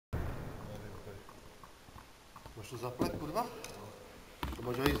Masz tu zaplet, kurwa? To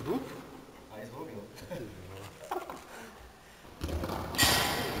może iść z dwóch? A jest dwóch,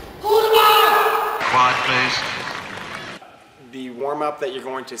 Quad, please. The warm-up that you're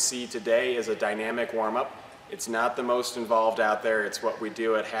going to see today is a dynamic warm-up. It's not the most involved out there. It's what we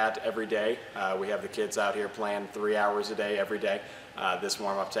do at HAT every day. We have the kids out here playing 3 hours a day every day. This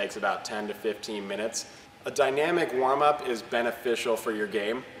warm-up takes about 10 to 15 minutes. A dynamic warm-up is beneficial for your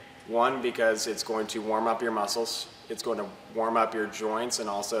game. One, because it's going to warm up your muscles. It's going to warm up your joints and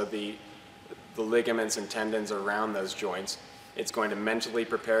also the ligaments and tendons around those joints. It's going to mentally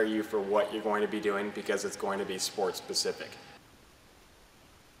prepare you for what you're going to be doing because it's going to be sport specific.